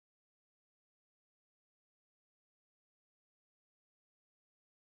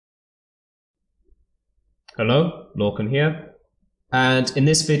Hello, Lorcan here, and in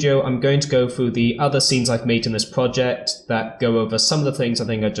this video I'm going to go through the other scenes I've made in this project that go over some of the things I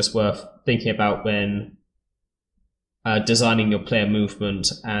think are just worth thinking about when designing your player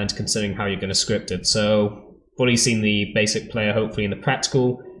movement and considering how you're going to script it. So, you've already seen the basic player, hopefully in the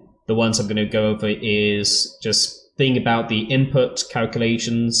practical. The ones I'm going to go over is just thinking about the input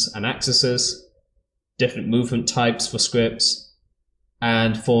calculations and accesses, different movement types for scripts,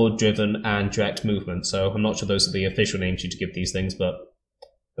 and forward-driven and direct movement. So I'm not sure those are the official names you'd give these things, but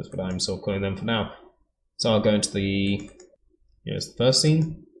that's what I'm sort of calling them for now. So I'll go into here's the first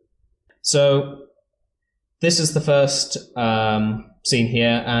scene. So this is the first scene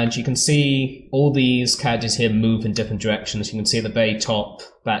here, and you can see all these characters here move in different directions. You can see at the very top,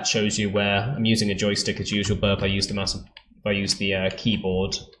 that shows you where I'm using a joystick as usual, but if I use the mouse, if I use the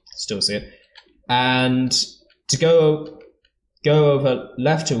keyboard, still see it. And to go over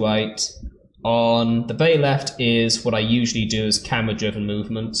left to right, on the very left is what I usually do as camera-driven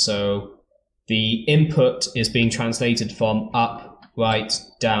movement. So the input is being translated from up, right,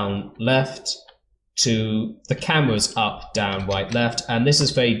 down, left, to the camera's up, down, right, left. And this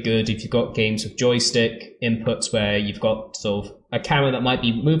is very good if you've got games with joystick inputs where you've got sort of a camera that might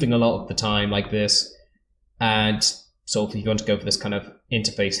be moving a lot of the time like this. And sort of you want to go for this kind of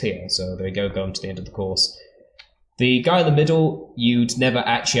interface here. So there we go, going to the end of the course. The guy in the middle, you'd never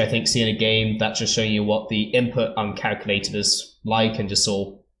actually, I think, see in a game. That's just showing you what the input uncalculated is like and just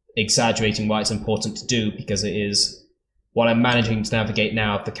sort of exaggerating why it's important to do, because it is what I'm managing to navigate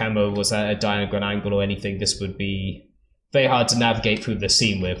now. If the camera was at a diagonal angle or anything, this would be very hard to navigate through the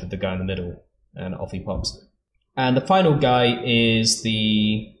scene with the guy in the middle, and off he pops. And the final guy is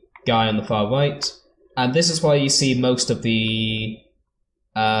the guy on the far right, and this is why you see most of the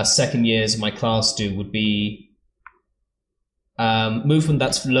second years of my class do would be movement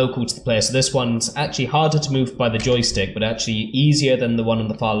that's local to the player. So this one's actually harder to move by the joystick, but actually easier than the one on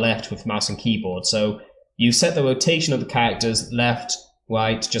the far left with mouse and keyboard. So you set the rotation of the characters, left,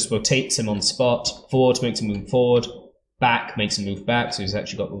 right, just rotates him on the spot, forward makes him move forward, back makes him move back, so he's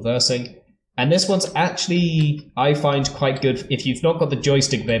actually got reversing. And this one's actually, I find, quite good. If you've not got the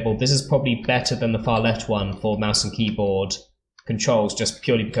joystick available, this is probably better than the far left one for mouse and keyboard controls, just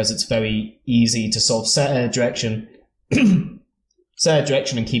purely because it's very easy to sort of set a direction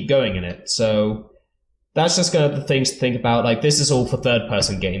and keep going in it. So that's just kind of the things to think about. Like, this is all for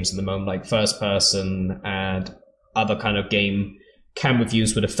third-person games at the moment, like first-person and other kind of game camera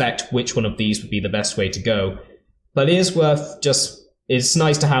views would affect which one of these would be the best way to go. But it is worth just, it's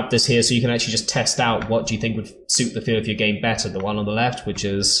nice to have this here so you can actually just test out what do you think would suit the feel of your game better. The one on the left, which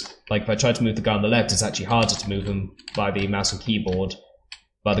is, like, if I try to move the guy on the left, it's actually harder to move him by the mouse and keyboard,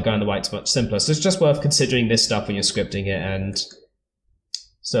 but the guy on the right's much simpler. So it's just worth considering this stuff when you're scripting it. And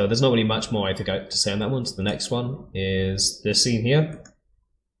so there's not really much more I think I have to say on that one. So the next one is this scene here.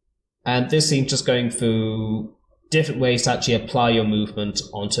 And this scene just going through different ways to actually apply your movement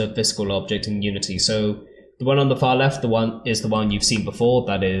onto a physical object in Unity. So the one on the far left, the one you've seen before,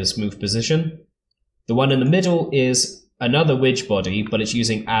 that is move position. The one in the middle is another ridge body, but it's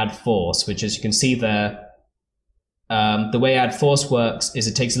using add force, which, as you can see there, the way add force works is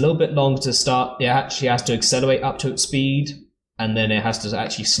it takes a little bit longer to start. It actually has to accelerate up to its speed, and then it has to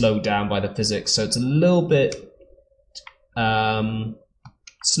actually slow down by the physics. So it's a little bit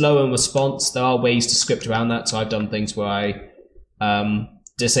slow in response. There are ways to script around that. So I've done things where I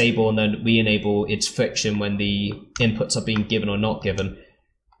disable and then re-enable its friction when the inputs are being given or not given.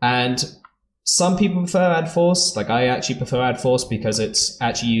 And some people prefer add force. Like, I actually prefer add force because it's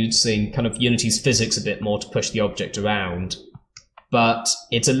actually using kind of Unity's physics a bit more to push the object around. But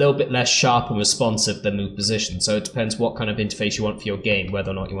it's a little bit less sharp and responsive than move position. So it depends what kind of interface you want for your game,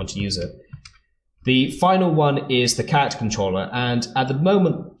 whether or not you want to use it. The final one is the character controller. And at the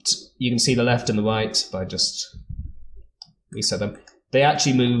moment, you can see the left and the right, if I just reset them, they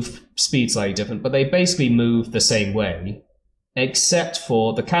actually move speed slightly different, but they basically move the same way, except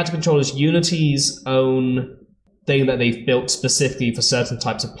for the character controller's Unity's own thing that they've built specifically for certain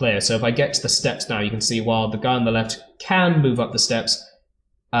types of players. So if I get to the steps now, you can see while the guy on the left can move up the steps,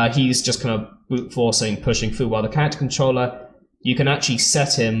 he's just kind of brute forcing, pushing through, while the character controller, you can actually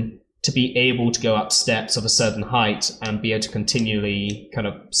set him to be able to go up steps of a certain height and be able to continually kind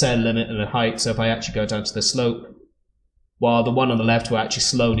of set a limit and a height. So if I actually go down to the slope, while the one on the left will actually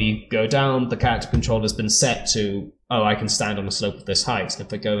slowly go down, the character controller has been set to, oh, I can stand on the slope of this height. So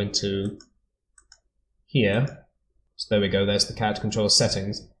if I go into here, so there we go, there's the character controller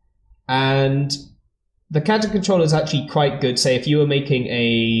settings. And the character controller is actually quite good. Say if you were making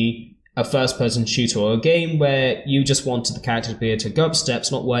a first-person shooter or a game where you just wanted the character to be able to go up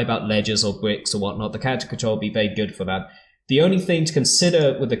steps, not worry about ledges or bricks or whatnot, the character control will be very good for that. The only thing to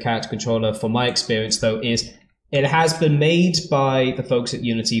consider with the character controller, from my experience though, is it has been made by the folks at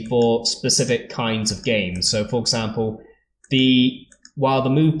Unity for specific kinds of games. So for example, while the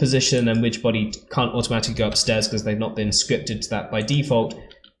move position and which body can't automatically go upstairs because they've not been scripted to that by default,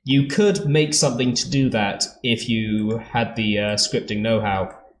 you could make something to do that if you had the scripting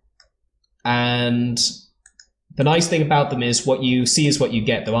know-how. And the nice thing about them is what you see is what you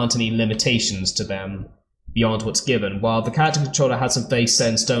get. There aren't any limitations to them beyond what's given, while the character controller has some very set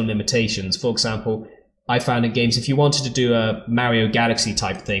in stone limitations. For example, I found in games, if you wanted to do a Mario Galaxy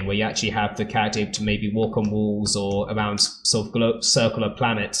type thing where you actually have the character able to maybe walk on walls or around sort of circular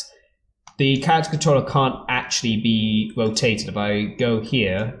planets, the character controller can't actually be rotated. If I go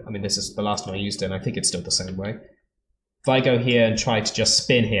here, I mean this is the last time I used it and I think it's still the same way. If I go here and try to just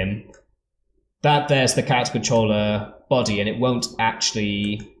spin him, there's the character controller body, and it won't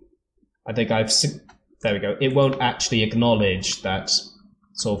actually, there we go, it won't actually acknowledge that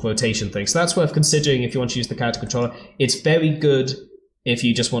sort of rotation thing. So that's worth considering if you want to use the character controller. It's very good if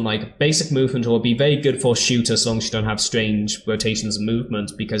you just want like basic movement, or be very good for shooter as long as you don't have strange rotations and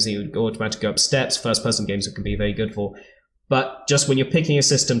movement, because you would automatically go up steps. First person games it can be very good for. But just when you're picking a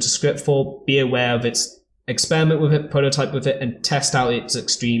system to script for, be aware of its experiment with it, prototype with it, and test out its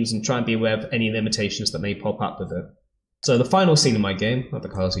extremes, and try and be aware of any limitations that may pop up with it. So the final scene in my game, the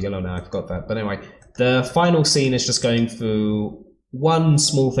colours are yellow now, I forgot that, but anyway, the final scene is just going through one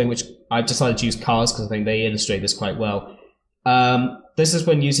small thing which I've decided to use cars because I think they illustrate this quite well. This is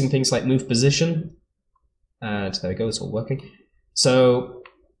when using things like move position, and there we go, it's all working. So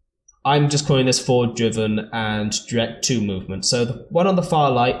I'm just calling this forward driven and direct to movement. So the one on the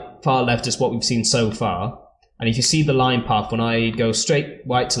far left is what we've seen so far. And if you see the line path, when I go straight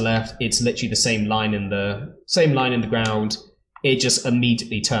right to left, it's literally the same line in the ground. It just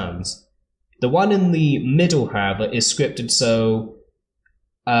immediately turns. The one in the middle, however, is scripted so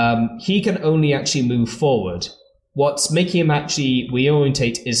he can only actually move forward. What's making him actually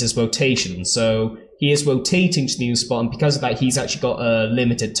reorientate is his rotation. So he is rotating to the new spot, and because of that, he's actually got a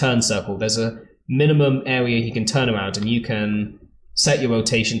limited turn circle. There's a minimum area he can turn around, and you can set your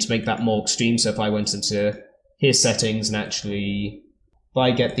rotation to make that more extreme. So if I went into his settings and actually, if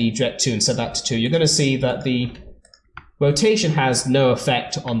I get the direct 2 and set that to 2, you're going to see that the rotation has no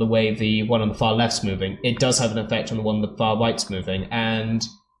effect on the way the one on the far left's moving. It does have an effect on the one on the far right's moving, and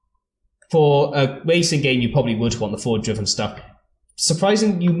for a racing game, you probably would want the forward-driven stuff.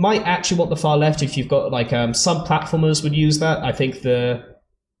 Surprising, you might actually want the far left if you've got like some platformers would use that. I think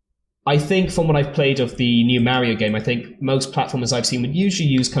from what I've played of the new Mario game, I think most platformers I've seen would usually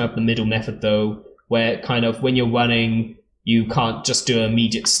use kind of the middle method though, where kind of when you're running, you can't just do an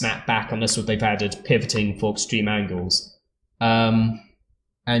immediate snap back unless they've added pivoting for extreme angles. And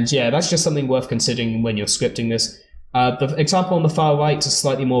yeah, that's just something worth considering when you're scripting this. The example on the far right is a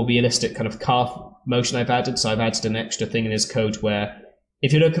slightly more realistic kind of car motion I've added, so I've added an extra thing in his code where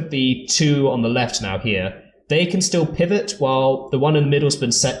if you look at the 2 on the left now here, they can still pivot while the one in the middle's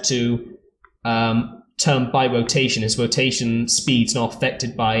been set to turn by rotation. His rotation speed's not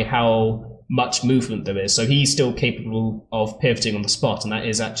affected by how much movement there is, so he's still capable of pivoting on the spot, and that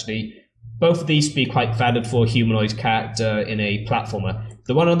is actually, both of these would be quite valid for a humanoid character in a platformer.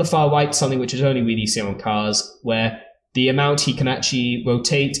 The one on the far right is something which is only really seen on cars, where the amount he can actually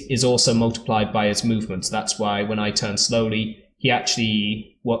rotate is also multiplied by his movement. So that's why when I turn slowly, he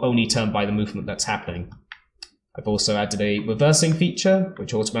actually will only turn by the movement that's happening. I've also added a reversing feature,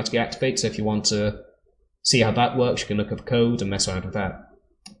 which automatically activates. So if you want to see how that works, you can look up the code and mess around with that.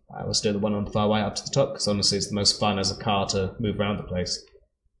 Let's do the one on the far right up to the top, because honestly it's the most fun as a car to move around the place.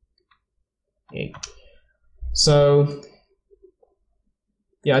 Yeah. So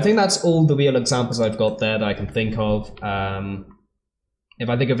yeah, I think that's all the real examples I've got there that I can think of. If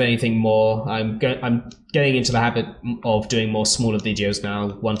I think of anything more, I'm getting into the habit of doing more smaller videos now,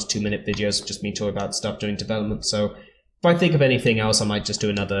 1 to 2 minute videos, just me talking about stuff during development. So if I think of anything else, I might just do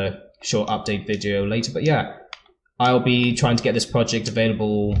another short update video later. But yeah, I'll be trying to get this project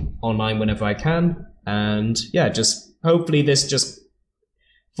available online whenever I can. And yeah, just hopefully this just,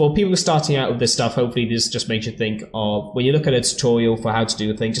 for people starting out with this stuff, hopefully this just makes you think of, when you look at a tutorial for how to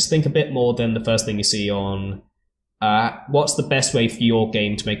do a thing, just think a bit more than the first thing you see on what's the best way for your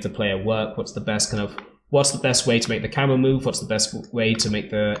game to make the player work, what's the best way to make the camera move, what's the best way to make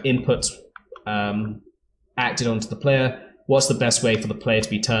the inputs acted onto the player, what's the best way for the player to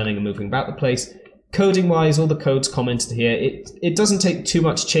be turning and moving about the place. Coding wise, all the code's commented here. It doesn't take too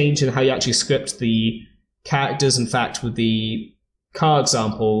much change in how you actually script the characters. In fact, with the car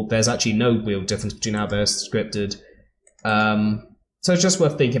example, there's actually no real difference between how they're scripted. So it's just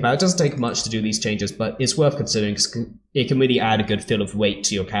worth thinking about. It doesn't take much to do these changes, but it's worth considering because it can really add a good feel of weight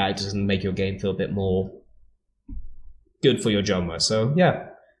to your characters and make your game feel a bit more good for your genre. So yeah,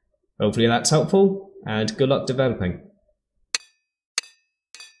 hopefully that's helpful, and good luck developing.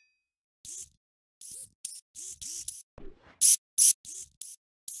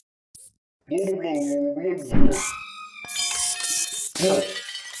 Yeah.